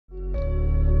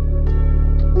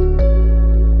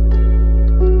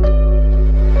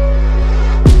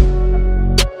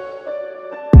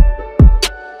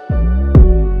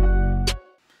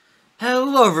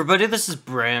everybody, this is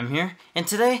BrayM here, and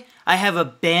today I have a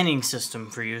banning system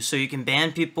for you so you can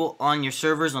ban people on your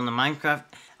servers on the Minecraft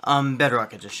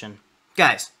Bedrock edition.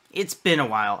 Guys, it's been a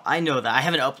while, I know that. I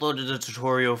haven't uploaded a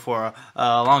tutorial for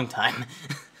a long time.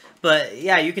 But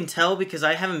yeah, you can tell because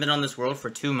I haven't been on this world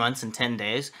for 2 months and 10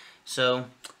 days, so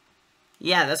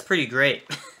yeah, that's pretty great.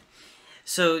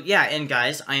 So yeah, and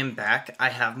guys, I am back. I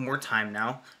have more time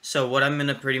now, so what I'm going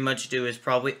to pretty much do is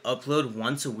probably upload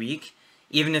once a week.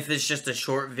 Even if it's just a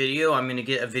short video, I'm going to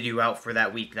get a video out for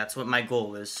that week. That's what my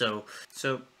goal is. So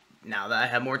now that I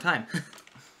have more time.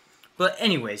 But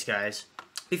anyways, guys,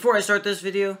 before I start this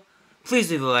video, please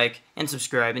leave a like and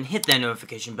subscribe and hit that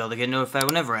notification bell to get notified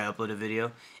whenever I upload a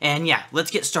video. And yeah,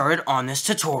 let's get started on this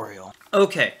tutorial.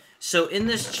 Okay, so in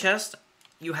this chest,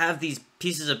 you have these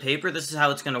pieces of paper. This is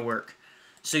how it's going to work.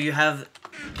 So you have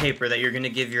paper that you're going to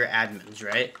give your admins,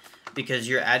 right? Because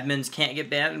your admins can't get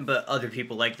banned, but other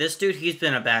people, like this dude, he's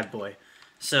been a bad boy.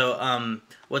 So,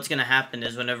 what's gonna happen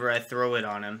is whenever I throw it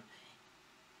on him,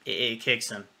 it kicks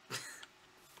him.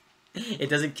 It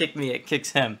doesn't kick me, it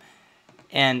kicks him.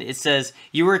 And it says,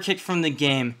 you were kicked from the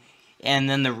game, and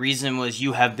then the reason was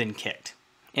you have been kicked,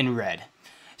 in red.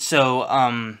 So,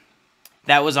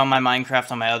 that was on my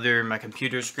Minecraft on my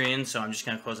computer screen, so I'm just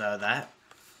gonna close out of that.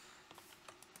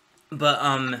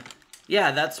 But,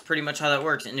 yeah, that's pretty much how that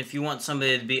works. And if you want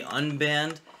somebody to be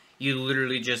unbanned, you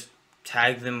literally just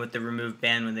tag them with the remove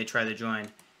ban when they try to join.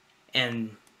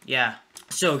 And, yeah.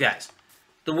 So, guys,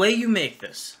 the way you make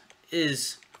this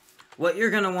is what you're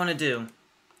going to want to do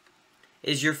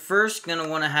is you're first going to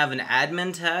want to have an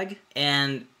admin tag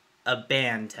and a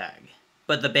ban tag.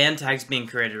 But the ban tag's being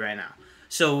created right now.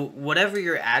 So, whatever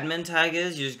your admin tag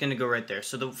is, you're just going to go right there.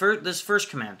 So, this first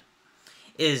command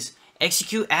is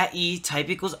execute at E, type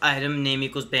equals item, name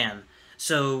equals ban.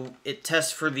 So it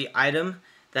tests for the item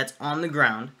that's on the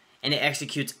ground, and it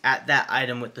executes at that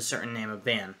item with the certain name of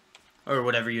ban, or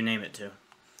whatever you name it to.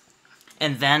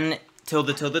 And then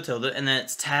tilde, tilde, tilde, and then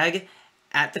it's tag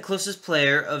at the closest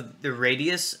player of the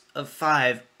radius of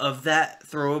 5 of that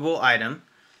throwable item.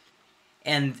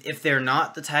 And if they're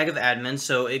not the tag of admin,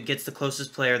 so it gets the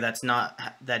closest player that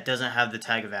doesn't have the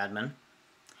tag of admin.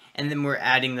 And then we're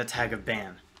adding the tag of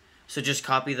ban. So just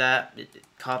copy that,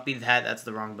 that's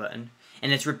the wrong button.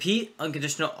 And it's repeat,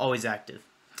 unconditional, always active.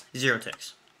 0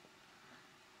 ticks.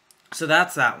 So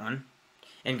that's that one.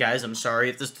 And guys, I'm sorry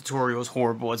if this tutorial is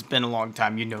horrible, it's been a long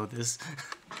time, you know this.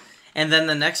 And then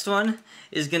the next one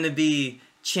is going to be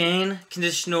chain,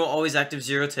 conditional, always active,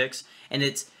 0 ticks. And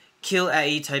it's kill at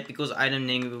E, type equals item,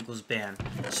 name equals ban.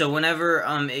 So whenever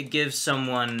it gives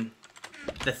someone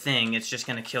the thing, it's just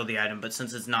going to kill the item. But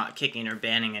since it's not kicking or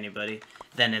banning anybody,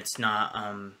 then it's not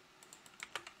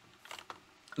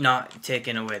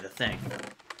taking away the thing.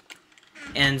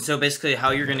 And so basically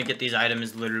how you're going to get these items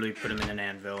is literally put them in an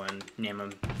anvil and name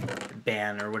them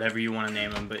ban or whatever you want to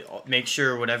name them. But make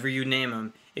sure whatever you name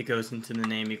them, it goes into the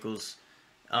name equals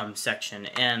section.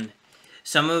 And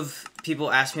some of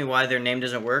people ask me why their name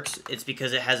doesn't work. It's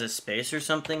because it has a space or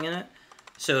something in it.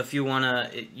 So if you want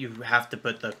to, you have to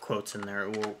put the quotes in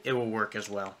there. It will work as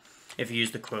well if you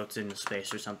use the quotes in the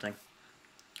space or something.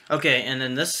 Okay, and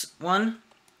then this one,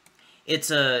 it's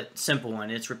a simple one.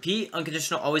 It's repeat,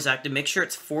 unconditional, always active. Make sure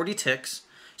it's 40 ticks,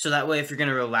 so that way if you're going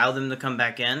to allow them to come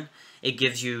back in, it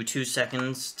gives you 2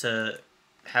 seconds to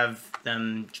have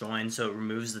them join, so it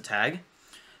removes the tag.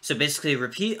 So basically,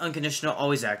 repeat, unconditional,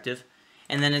 always active,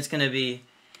 and then it's going to be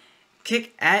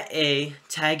kick at A,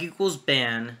 tag equals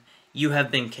ban, you have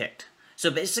been kicked.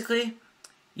 So basically,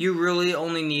 you really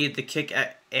only need the kick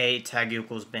at A, tag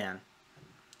equals ban.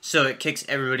 So it kicks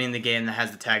everybody in the game that has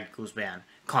the tag equals ban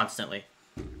constantly.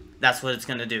 That's what it's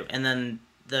going to do. And then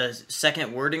the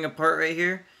second wording part right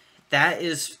here, that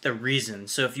is the reason.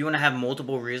 So if you want to have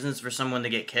multiple reasons for someone to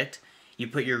get kicked, you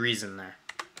put your reason there.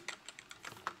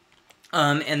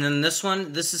 And then this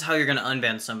one, this is how you're going to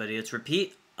unban somebody. It's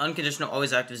repeat, unconditional,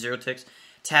 always active, 0 ticks.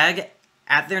 Tag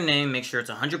at their name, make sure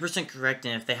it's 100% correct.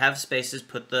 And if they have spaces,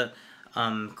 put the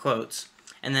quotes.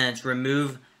 And then it's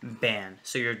remove ban,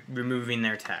 so you're removing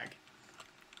their tag.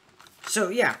 So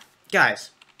yeah,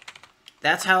 guys,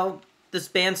 that's how this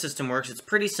ban system works. It's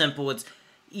pretty simple, it's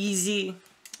easy,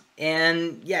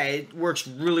 and yeah, it works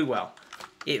really well.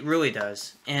 It really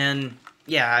does. And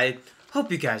yeah, I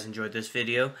hope you guys enjoyed this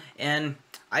video, and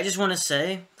I just want to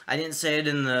say, I didn't say it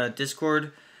in the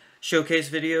Discord showcase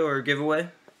video or giveaway,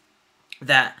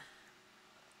 that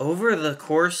over the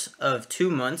course of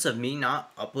 2 months of me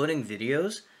not uploading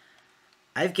videos,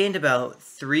 I've gained about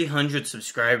 300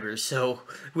 subscribers, so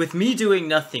with me doing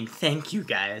nothing, thank you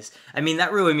guys. I mean,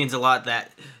 that really means a lot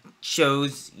that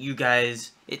shows that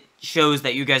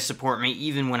you guys support me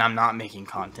even when I'm not making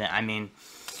content. I mean,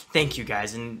 thank you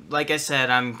guys. And like I said,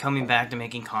 I'm coming back to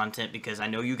making content because I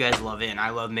know you guys love it and I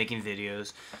love making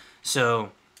videos.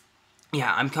 So,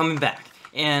 yeah, I'm coming back.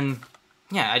 And,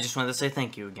 yeah, I just wanted to say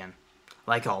thank you again.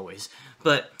 Like always.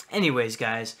 But, anyways,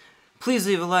 guys, please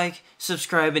leave a like,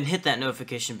 subscribe, and hit that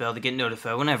notification bell to get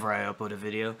notified whenever I upload a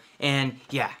video. And,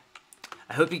 yeah,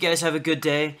 I hope you guys have a good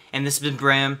day. And this has been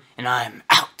BrayM, and I'm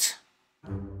out.